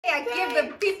I give the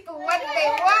people what they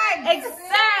want.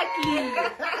 Exactly.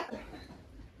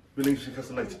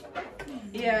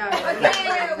 Yeah.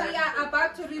 Okay, we are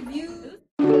about to review.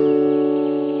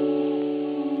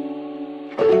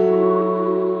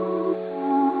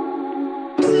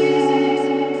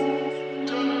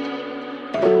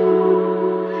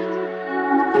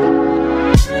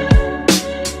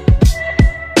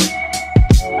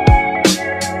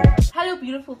 Hello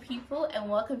beautiful people, and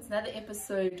welcome to another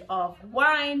episode of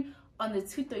Wine on the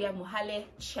Tuto ya Muhale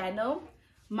channel.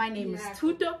 My name is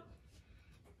Tuto.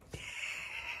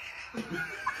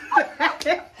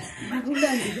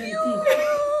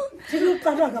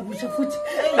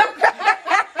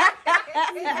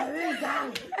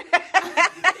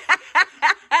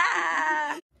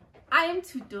 I am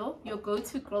Tuto, your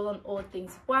go-to girl on all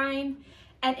things wine,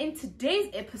 and in today's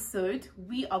episode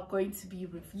we are going to be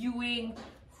reviewing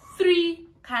 3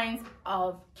 kinds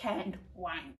of canned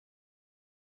wine.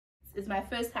 It's my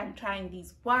first time trying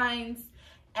these wines,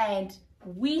 and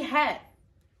we have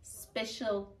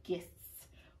special guests.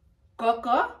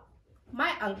 Gogo,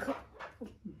 my uncle,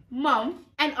 mom,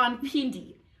 and Aunt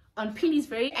Pindi. Aunt Pindi is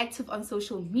very active on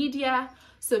social media,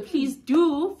 so please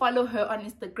do follow her on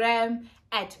Instagram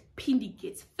at Pindi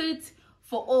Gets Fit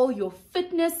for all your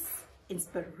fitness,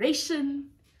 inspiration.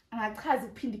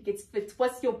 And Pindi Gets Fit,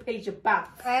 what's your page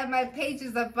about? My page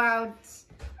is about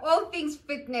all things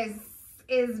fitness.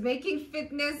 Is making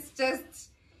fitness just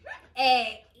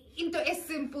into as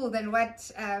simple than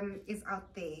what is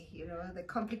out there. You know, the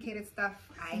complicated stuff.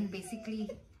 I basically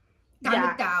dumb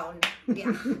it down.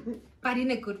 Yeah, but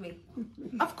in a good way.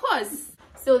 Of course.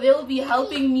 So they'll be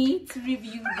helping me to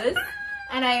review this.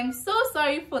 And I am so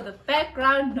sorry for the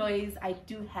background noise. I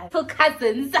do have little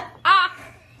cousins.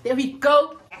 There we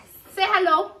go. Yes. Say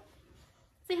hello.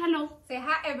 Say hello. Say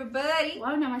hi, everybody.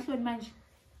 Wow,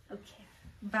 okay.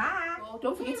 Bye. So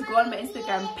don't forget to go on my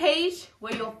Instagram page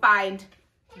where you'll find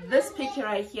this picture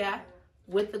right here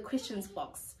with the questions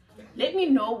box. Let me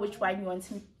know which wine you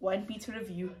want me to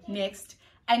review next.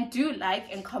 And do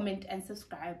like and comment and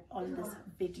subscribe on this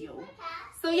video.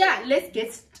 So yeah, let's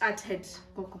get started.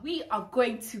 We are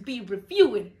going to be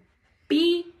reviewing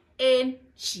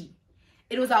BNG.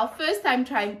 It was our first time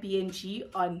trying BNG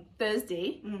on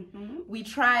Thursday. We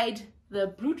tried the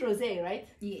Brut Rosé, right?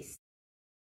 Yes.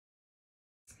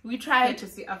 We tried to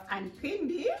see Aunt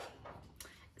Pindi.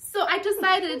 So I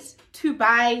decided to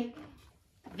buy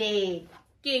the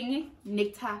King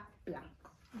Nectar Blanc.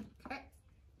 Okay.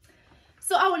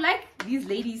 So I would like these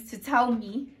ladies to tell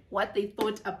me what they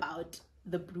thought about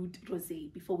the Brut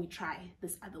Rosé before we try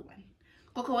this other one.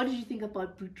 Coco, what did you think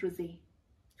about Brut Rosé?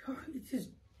 Oh, it is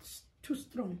too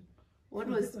strong. What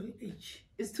was the old age?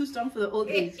 It's too strong for the old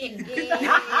age.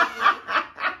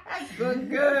 Good.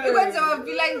 You want to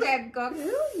be like that, Coco?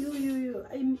 You.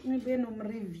 I'm being on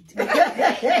Revit.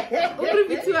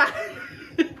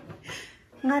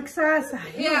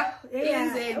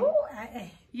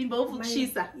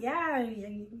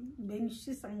 Yeah.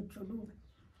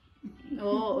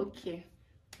 Oh, okay.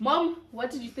 Mom, what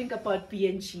did you think about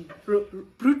BNG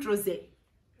Brut Rosé?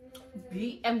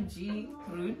 BMG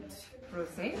Brut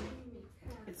Rosé.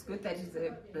 It's good that it's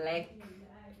a black.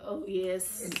 Oh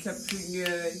yes.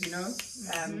 Entrepreneur, you know.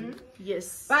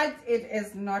 Yes. But it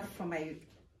is not for my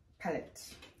palate.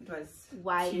 It was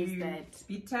Why is that?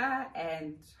 Bitter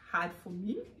and hard for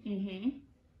me.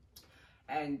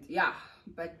 And yeah,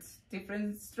 but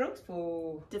different strokes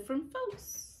for different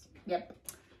folks. Yep.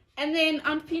 And then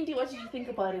Aunt Pindi, what did you think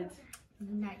about it?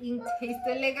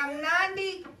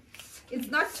 It's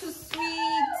not too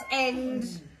sweet, and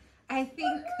I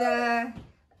think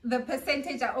the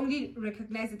percentage, I only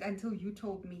recognized it until you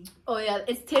told me. Oh yeah,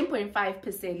 it's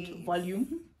 10.5%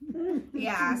 volume.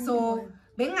 Yeah, so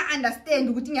then I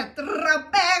understand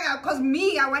because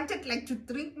me, I wanted like to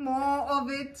drink more of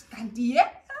it. And yeah,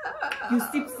 you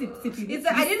sip.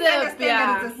 I didn't understand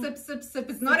that it's a sip.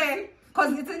 It's not a,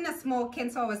 because it's in a small can,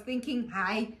 so I was thinking,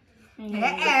 hi,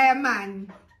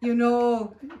 man, you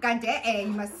know, you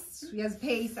must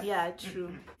pay. Yeah,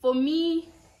 true. For me,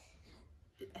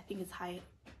 I think it's high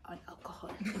on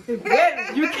alcohol.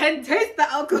 You can taste the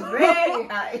alcohol. Very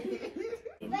high.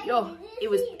 Yo, it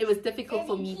was difficult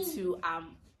for me to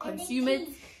consume it.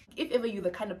 If ever you're the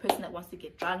kind of person that wants to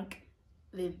get drunk,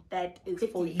 then that is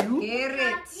for you. Get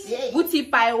it. Booty,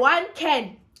 by 1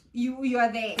 can. You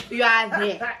are there. You are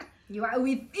there. You are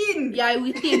within. You are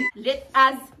within. Let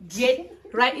us get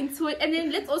right into it, and then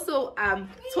let's also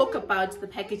talk about the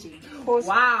packaging.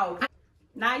 Wow,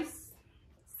 nice,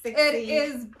 sexy. It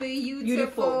is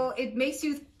beautiful. It makes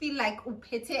you feel like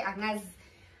upete angazi.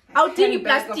 I'll dig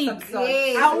plastic.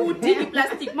 I'll dig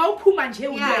plastic.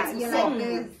 Yeah, you like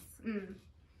this.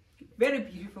 Very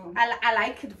beautiful. I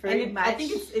like it very much. I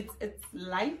think it's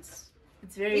light.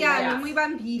 It's very yeah,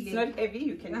 light. It's not heavy.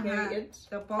 You can carry it.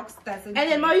 The box doesn't.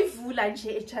 And then Maivula,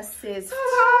 it just says,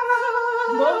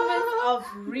 moments of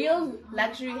real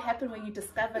luxury happen when you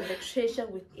discover the treasure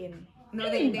within. No,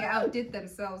 they outdid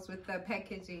themselves with the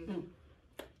packaging.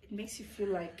 It makes you feel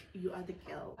like you are the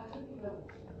girl.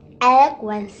 I like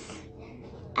once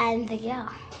I'm the girl.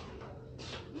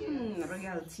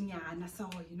 Royalty, so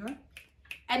you know.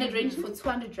 And it ranges for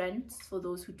 200 rands for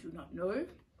those who do not know.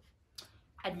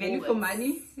 At Value for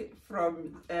money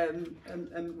from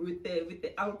with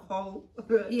the alcohol.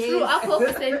 Yes. True alcohol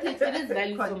percentage, it is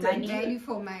value for money. Value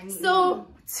for money. So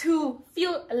to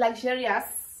feel luxurious,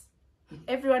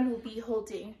 everyone will be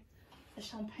holding a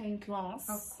champagne glass.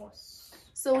 Of course.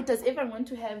 So does everyone want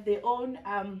to have their own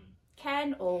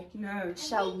can, or No.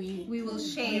 shall we? We will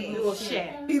share. We will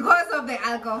share. Because of the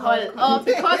alcohol.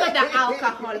 Because of the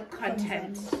alcohol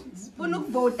content.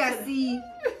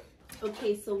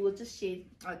 Okay, so we'll just share.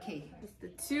 Okay. Just the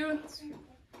two.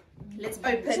 Let's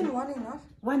open. one enough?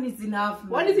 One is enough.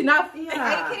 One is enough. Are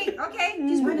Yeah. you kidding? Okay.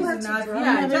 One is enough.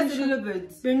 Yeah, just a little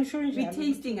bit. We're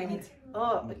tasting and it.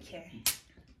 Oh, okay.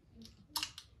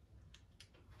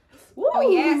 Oh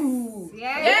yes.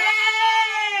 Yes. Yes!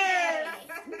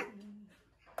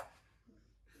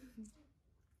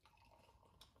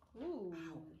 Ooh.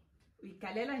 We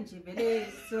kalela nje vele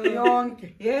so.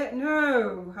 Yonke. Yeah,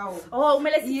 no. How? Oh,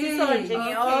 let's see Yes, this one.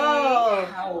 okay. Oh,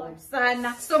 How?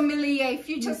 Sana. Sommelier,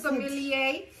 future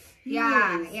sommelier.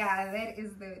 Yeah, yeah, that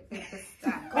is the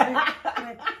stuff.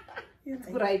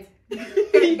 Right.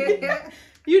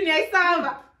 You next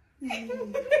time.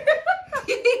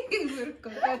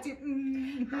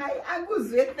 I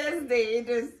was with Thursday. It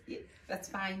is. That's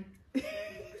fine.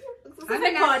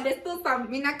 There's still some.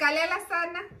 Mina kalela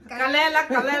sana.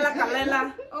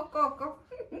 Kalela. Okoko.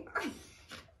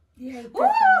 Yeah,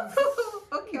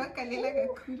 Okay, kalela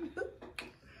kakhulu.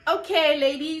 Okay,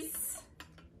 ladies.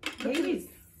 Ladies.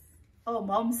 Oh,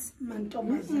 moms.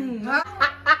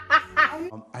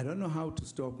 I don't know how to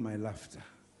stop my laughter.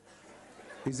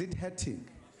 Is it hurting?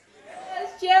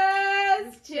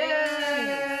 Cheers! Cheers!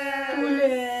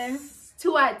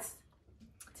 To what?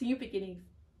 To new beginnings.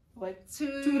 What? To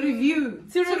review.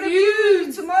 To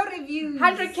reviews! To more reviews.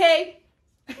 100K.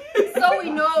 So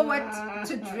we know what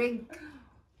to drink.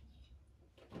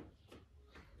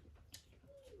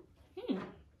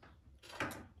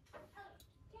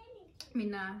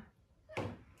 Mina,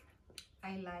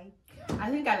 I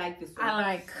think I like this one. I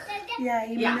like. Yeah,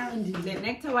 Yeah. The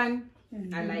Nectar one,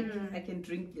 I like. I can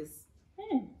drink this.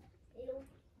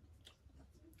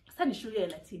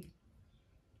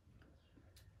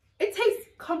 It tastes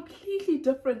completely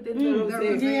different than the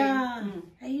rosé. Yeah.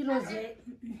 I rosé.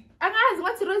 And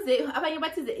what's rosé?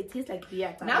 It tastes like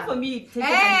beer. Now for me, it tastes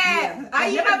Hey, like beer. are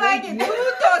you never about drank to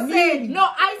Nectar. say? No,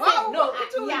 I said Oh, no.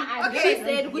 okay. She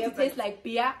said it tastes like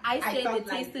beer. I I said felt it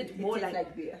tasted more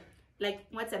like beer.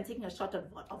 once I'm taking a shot of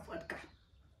vodka.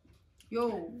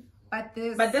 Yo, but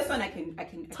this one I can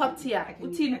Top tier. I can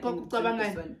Uthini drink Kokucabanga?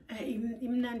 this one.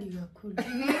 Imnandi kakhulu.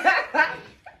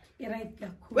 Right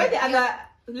kakhulu. Where the other?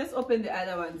 Let's open the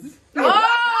other ones. Oh!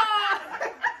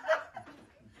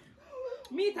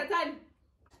 Me, Tatan.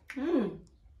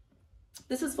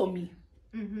 This is for me.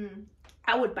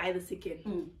 I would buy this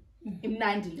again.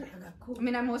 Imnandi. I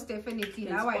mean, most definitely.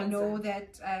 Now I know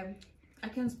that I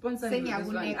can sponsor Senya you this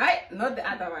one. Vinette. Not the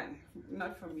other one.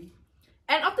 Not for me.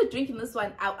 And after drinking this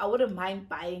one, I wouldn't mind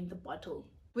buying the bottle.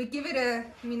 we give it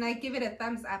I give it a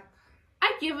thumbs up.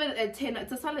 I give it a 10.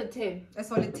 It's a solid 10. A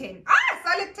solid 10.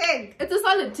 Solid 10. It's a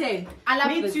solid 10. I love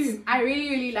Me it. too. I really,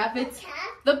 really love it.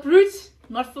 The Brut,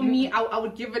 not for me. I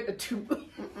would give it a 2.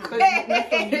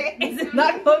 It's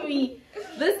not for me.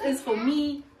 This is for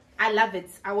me. I love it.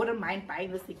 I wouldn't mind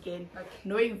buying this again.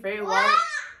 Knowing very well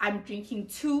I'm drinking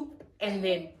 2 and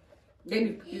then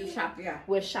you sharp, yeah.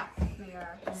 we're sharp.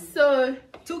 Yeah. So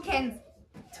 2 cans.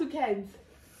 2 cans.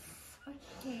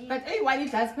 But when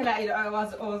it does, I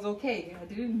was okay. I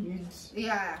didn't need.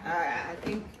 Yeah. I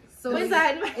think. So Where's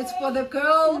that? it's for the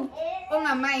girl on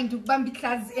her mind to bambi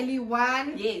class early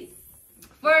one Yes.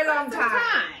 for a long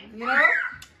time. You know?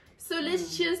 So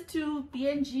let's cheers to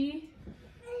BNG.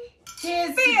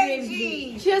 Cheers.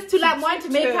 BNG. Cheers to Lamont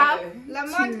Makeup.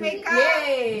 Lamont Makeup.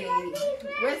 Yay!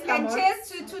 Where's And Lamont? cheers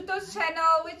to Tuto's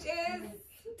channel, which is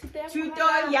Tuto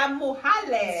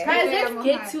Yamuhale. Guys, let's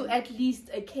get to at least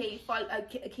a K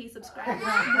subscribers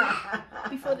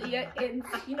before the year ends.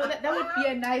 You know, that would be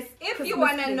a nice. if Christmas you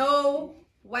wanna gift. know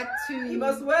what to You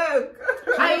must work.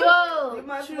 I will. You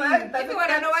must True. work. if you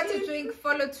wanna know what to drink,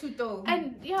 follow Tuto.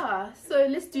 And yeah, so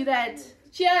let's do that.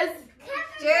 Cheers.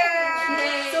 Cheers.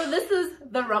 is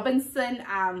the Robertson.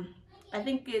 I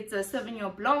think it's a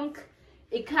Sauvignon Blanc.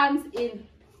 It comes in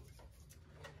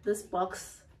this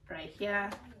box right here,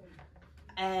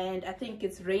 and I think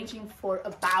it's ranging for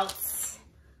about,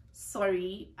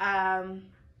 sorry, how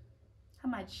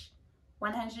much?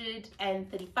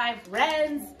 135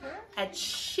 rands at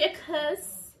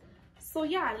Checkers. So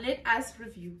yeah, let us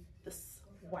review this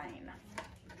wine.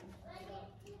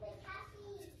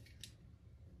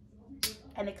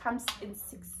 And it comes in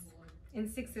sixes.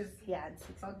 Yeah, in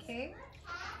sixes. Okay.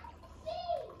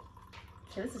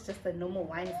 Okay, this is just a normal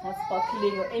wine. It's not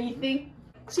sparkling or anything.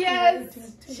 Cheers!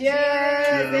 Cheers!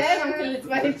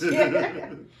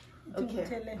 Cheers! Okay.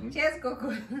 Cheers,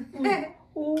 Coco.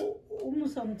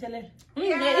 Umusa umthelela.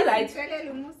 Yeah, you're right.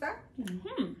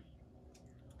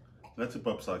 That's a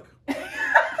pop sack.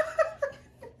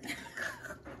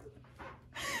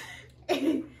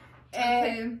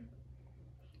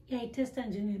 Yayithesta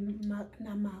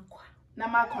njenganamakwa.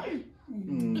 Namakwa.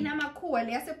 Inamakhuwa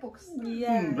le yasebox.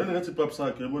 Yeah. Vele ngathi pop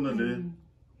sack yabona le.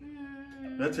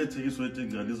 Ngathi ethengiswa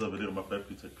etingane izavele ngama 5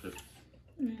 liter crate.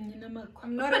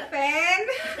 I'm not a fan.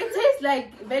 It tastes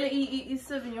like very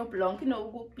Sauvignon Blanc. You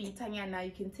know, now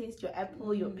you can taste your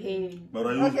apple, your pear.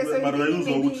 Okay, so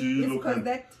it's because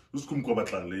that.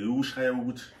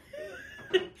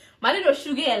 Malino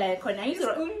sugar like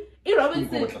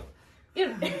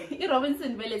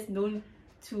Robinson well is known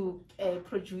to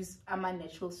produce a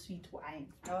natural sweet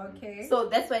wine. Okay. So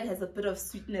that's why it has a bit of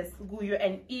sweetness.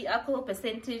 And alcohol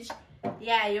percentage,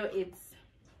 yeah, it's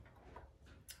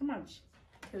how much?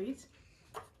 Wait.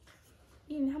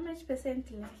 In how much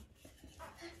percent?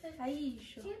 Are you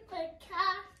sure?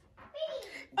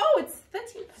 Oh, it's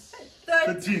 13%.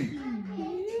 13.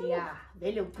 Yeah,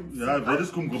 very good. Yeah, very good.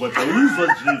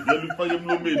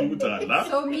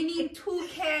 So meaning 2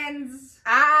 cans.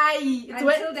 Aye,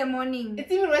 until the morning.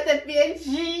 It's even worth at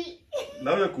PNG.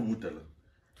 Now you're kubutala.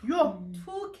 Yo,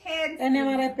 2 cans. And then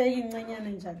I'm paying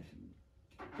njalo.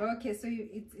 Okay, so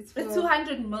it's for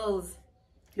 200 mils.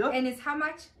 Yo. And it's how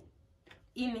much?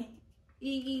 In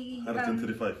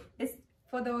 135. It's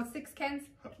for the 6 cans?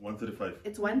 135.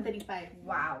 It's 135.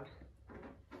 Wow.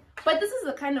 But this is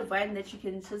the kind of wine that you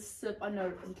can just sip on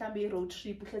a road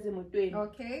trip because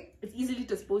okay. It's easily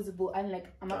disposable,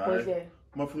 unlike Amakoze.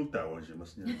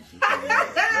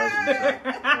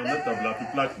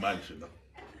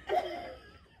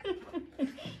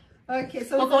 Okay,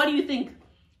 so what do you think?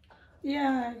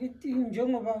 Yeah,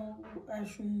 njengoba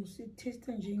asho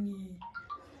sitesta njenge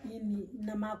yini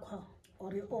namakwa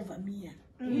or overmere.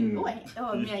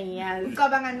 Oh, yeah.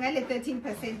 Cabanga ngale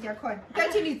 13% yakhona.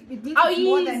 Actually, it needs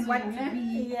more than what we.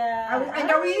 Yeah.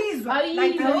 And we use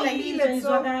like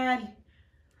so.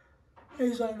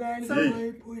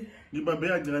 Ngibambe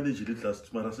kancane nje le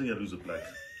glass mara sengiyaluza black.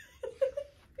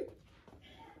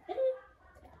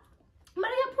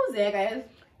 Maria Puzega.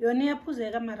 Yona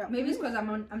iyaphuzeka mara. Maybe it's because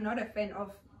I'm not a fan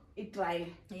of it dry.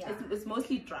 Yeah. It's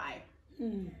mostly dry.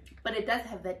 But it does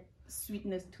have that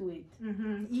sweetness to it.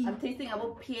 I'm tasting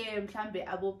about pear,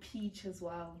 about peach as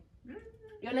well.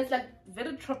 You know, it's like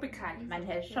very tropical. Man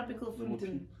has tropical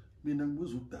fruit.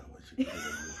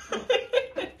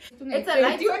 It's a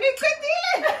light.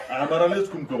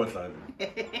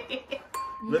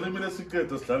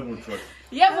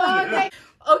 Yeah,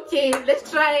 okay,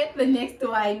 let's try the next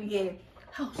wine here.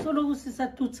 Oh,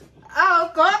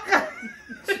 God.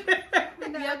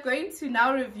 We are going to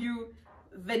now review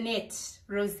Vinette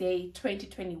Rosé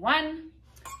 2021.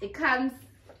 It comes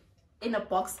in a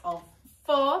box of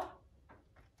 4.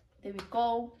 There we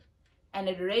go. And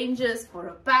it ranges for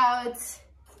about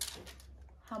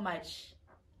how much?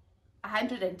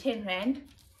 110 rand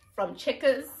from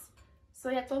Checkers. So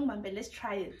yeah, let's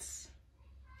try it.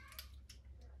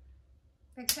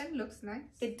 The can looks nice.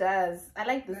 It does. I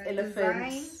like this elephant.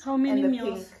 Design. How many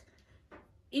mils?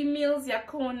 Emil's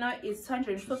Yakona is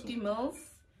 250 mils.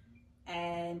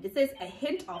 And it says a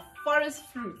hint of forest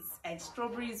fruits and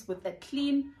strawberries with a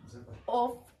clean,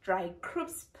 off-dry,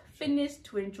 crisp finish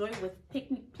to enjoy with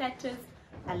picnic platters,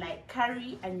 a light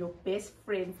curry, and your best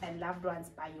friends and loved ones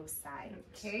by your side.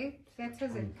 Okay,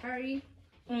 platters and curry.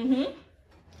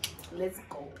 Let's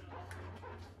go.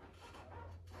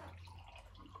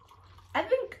 I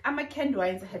think canned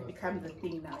wines have become the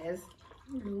thing now, yes?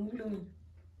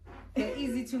 They're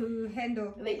easy to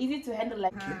handle. They're easy to handle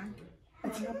like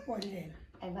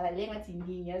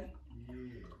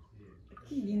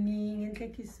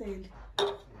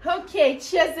okay,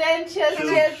 cheers and cheers.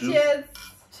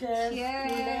 Cheers.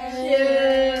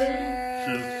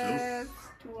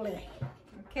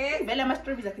 Okay. Bella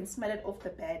strawberries, I can smell it off the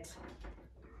bat.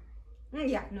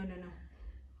 Yeah, no.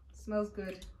 Smells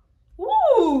good.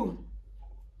 Ooh!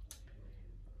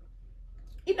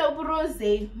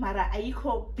 rosé, mara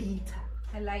aiko bitter.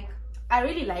 I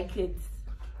really like it.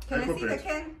 Can I see the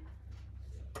can?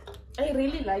 I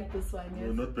really like this one. You're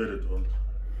Yes. not bad at all.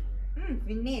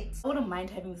 Vinette. I wouldn't mind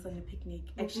having this on a picnic.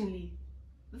 Actually,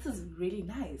 this is really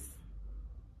nice.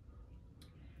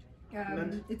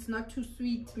 It's not too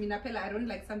sweet. Minapela, I don't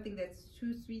like something that's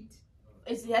too sweet.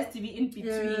 It has to be in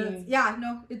between. Yeah,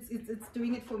 no, it's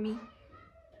doing it for me.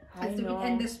 I know.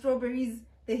 And the strawberries,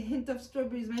 the hint of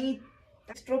strawberries, man.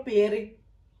 Strawberry.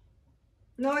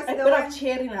 No, it's A the bit one. of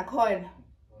cherry in a corn.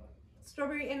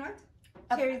 Strawberry and what?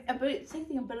 Cherry. A bit,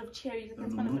 something a bit of cherry.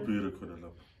 And Murphy recorded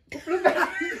up.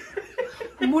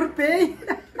 Murphy.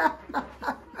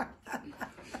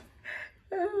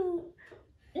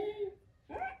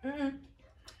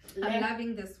 I'm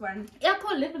loving this one. Yeah,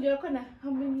 call level. You're gonna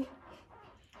how many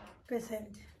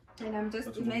percent? And I'm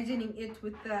just imagining it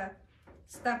with the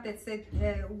stuff that said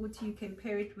what you can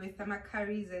pair it with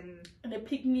curries and in a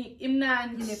picnic? In a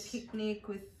picnic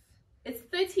with. It's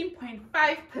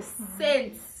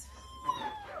 13.5%.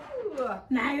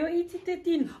 Now you eat it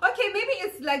 13. Okay, maybe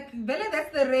it's like Vela.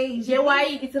 That's the range.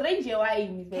 Wine. It's range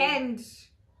wine. Canned.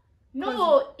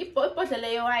 No, if bottle of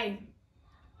wine,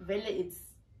 Vela it's.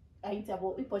 I think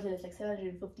if bottle is like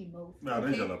 750 ml.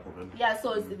 Yeah,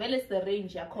 so it's Vela is the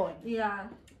range you're calling. Yeah.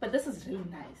 But this is really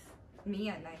nice. Me,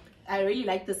 I like. I really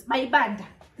like this. My banda.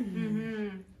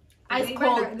 Ice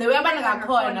cold. The way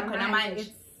I'm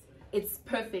it's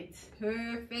perfect.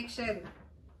 Perfection.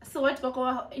 So what,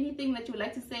 Boko, anything that you would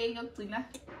like to say, Yoksina?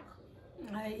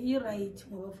 You're right.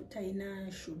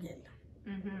 Sugar.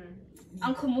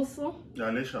 Uncle Musu?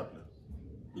 Yeah, let's sharp.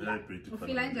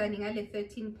 Ufilanjani ngale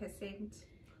 13%.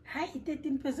 Hi,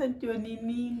 13% you're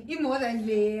nini. More than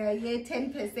the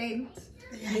 10%.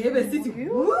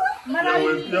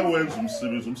 Yawenza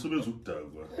umsebenzi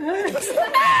ukudakwa.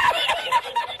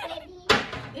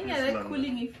 That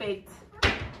cooling effect.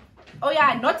 Oh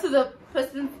yeah, not to the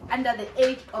person under the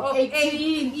age of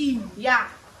 18. Yeah,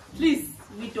 please,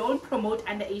 we don't promote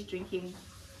underage drinking.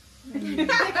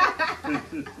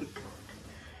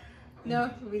 No,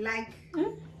 we like.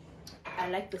 I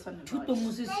like this one a lot.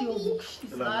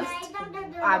 Last,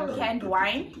 canned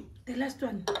wine. the last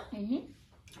one.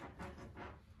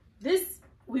 This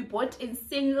we bought in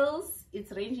singles.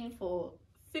 It's ranging for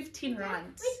 15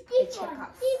 rand. A checkout.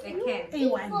 A can.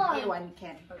 A1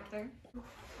 can. Okay.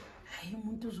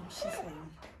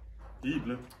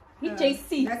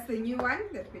 JC. That's the new one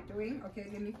that we're doing. Okay,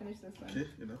 let me finish this one. Okay,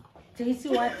 you know. JC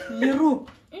what? Leroux.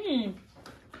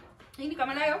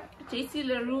 JC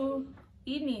Leroux.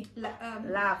 Ini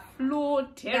La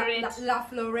Fleurette. La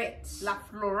Fleurette. La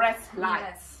Fleurette light.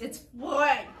 Yes, it's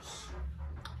French.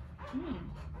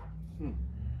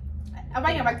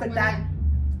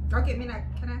 Okay, Mina,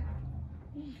 can I?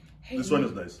 This one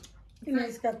is nice.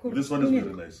 This one is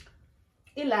very nice.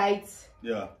 It lights.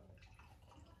 Yeah.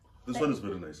 This one is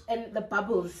very nice. And the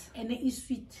bubbles. And it is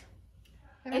sweet.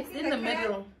 It's in the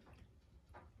middle.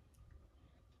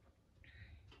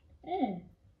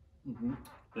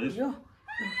 Yes.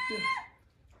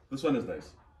 This one is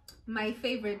nice. My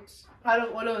favorite Out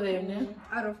of all of them,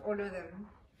 out of all of them.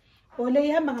 La La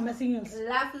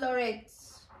Fleurette.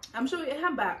 I'm sure we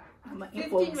have back 15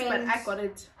 but rands. I got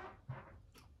it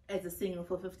as a single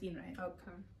for 15, right?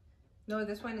 Okay. No,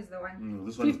 this one is the one.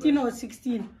 This one 15 is nice. or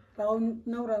 16. Round,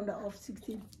 no round off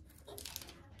 16.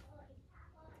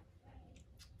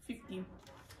 15.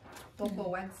 Gogo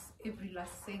wants every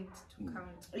last cent to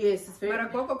count. Yes, it's very.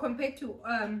 But Gogo compared to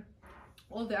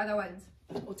all the other ones.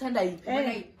 Utanda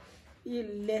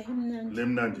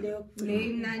Lemnandi.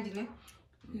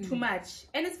 too much,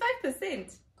 and it's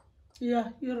 5%. Yeah,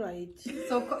 you're right.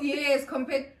 So yes,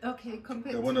 compared. Okay,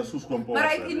 compared. I want to sus compose.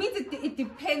 But it means it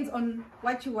depends on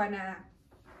what you wanna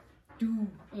do.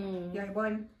 Yeah,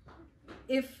 one.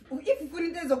 If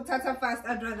Funite Zoktata fast,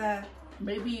 I'd rather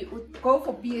Maybe go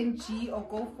for BNG or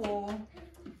go for.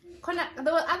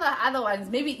 There were other ones.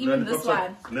 Maybe even this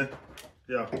one.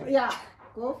 Yeah. Yeah,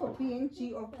 go for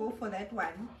PNG or go for that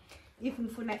one. If we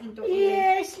find into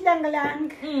Yes,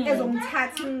 lang. as a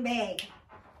cutting bag.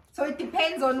 So it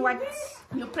depends on what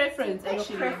Your preference, your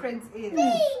actually. preference is.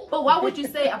 But what would you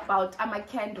say about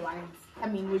canned wines? I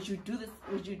mean, would you do this?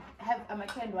 Would you have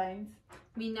canned wines?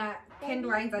 Mina canned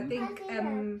wines, I think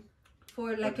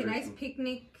for like a nice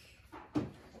picnic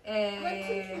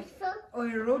or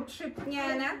a road trip,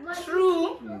 Nyana.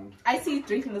 True. I see you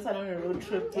drinking this one on a road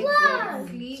trip.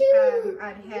 Exactly.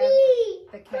 I'd have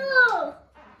the canned wine.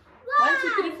 1, 2,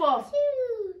 3, 4.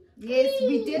 Yes,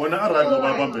 we did.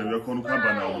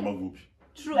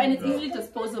 True, and it's easily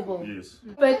disposable. Yes.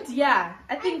 But yeah,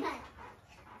 I think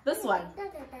This one.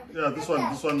 Yeah, this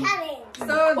one. So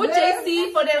Oh,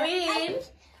 JC for the win.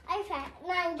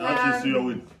 That is your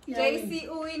win. JC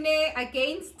Uwine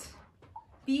against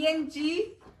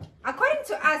BNG. According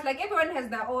to us, like everyone has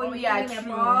their own. Oh, yeah, thing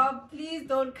true. about. Please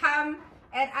don't come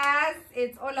at us.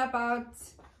 It's all about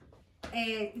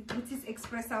what is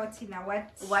express out in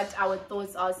What our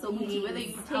thoughts are. So whether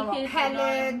you take our it or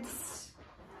palate. not.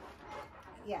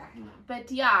 Yeah.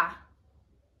 But yeah.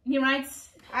 You right?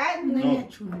 No.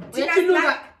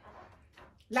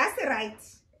 Last right.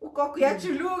 Ukoku ya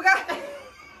chuluga.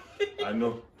 I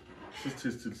know. She's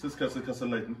tasted. She's castle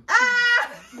lightning.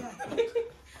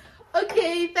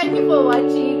 Okay, thank you for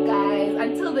watching, guys.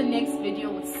 Until the next video,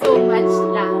 with so much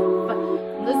love.